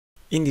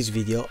In this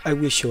video I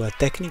will show a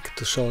technique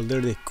to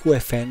solder the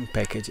QFN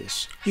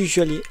packages.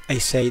 Usually I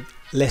say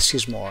less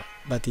is more,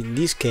 but in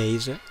this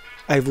case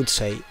I would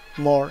say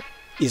more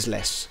is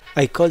less.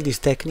 I call this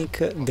technique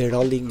the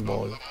rolling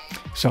ball.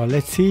 So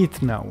let's see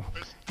it now.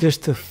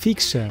 Just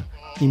fix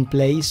in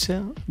place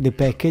the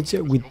package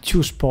with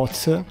two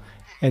spots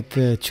at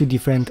two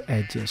different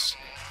edges,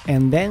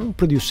 and then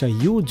produce a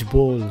huge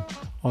ball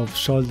of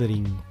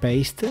soldering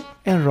paste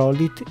and roll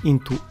it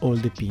into all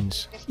the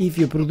pins. If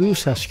you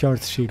produce a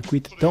short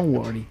circuit, don't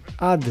worry,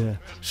 add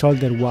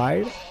solder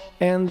wire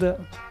and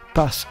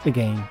pass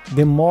again.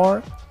 The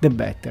more the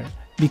better,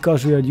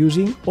 because we are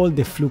using all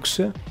the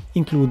flux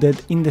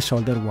included in the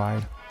solder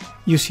wire.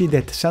 You see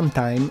that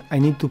sometimes I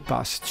need to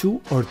pass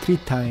 2 or 3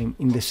 times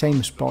in the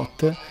same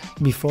spot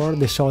before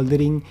the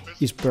soldering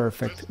is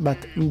perfect, but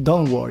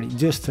don't worry,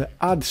 just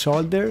add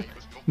solder,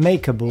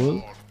 make a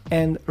ball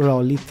and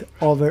roll it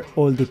over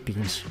all the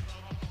pins.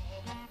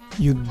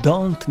 You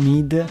don't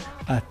need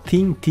a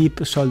thin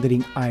tip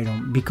soldering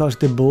iron, because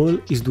the ball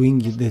is doing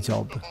the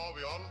job.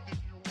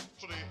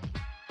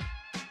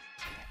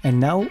 And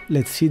now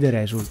let's see the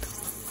result.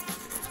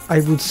 I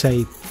would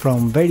say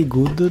from very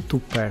good to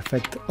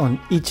perfect on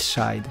each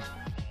side.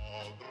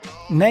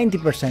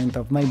 90%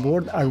 of my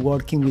board are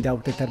working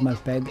without a thermal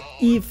pad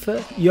if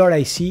your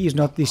IC is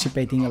not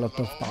dissipating a lot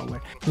of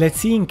power. Let's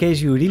see in case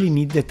you really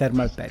need the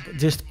thermal pad.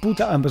 Just put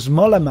a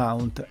small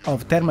amount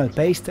of thermal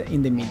paste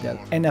in the middle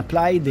and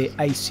apply the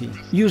IC.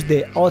 Use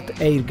the hot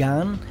air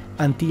gun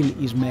until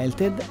it's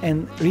melted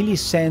and really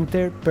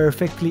center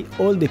perfectly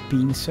all the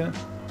pins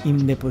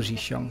in the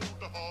position.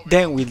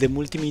 Then with the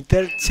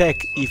multimeter check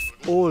if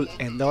all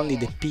and only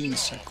the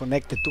pins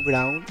connected to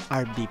ground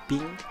are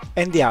beeping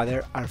and the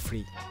other are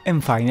free.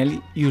 And finally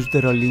use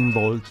the rolling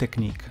ball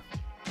technique.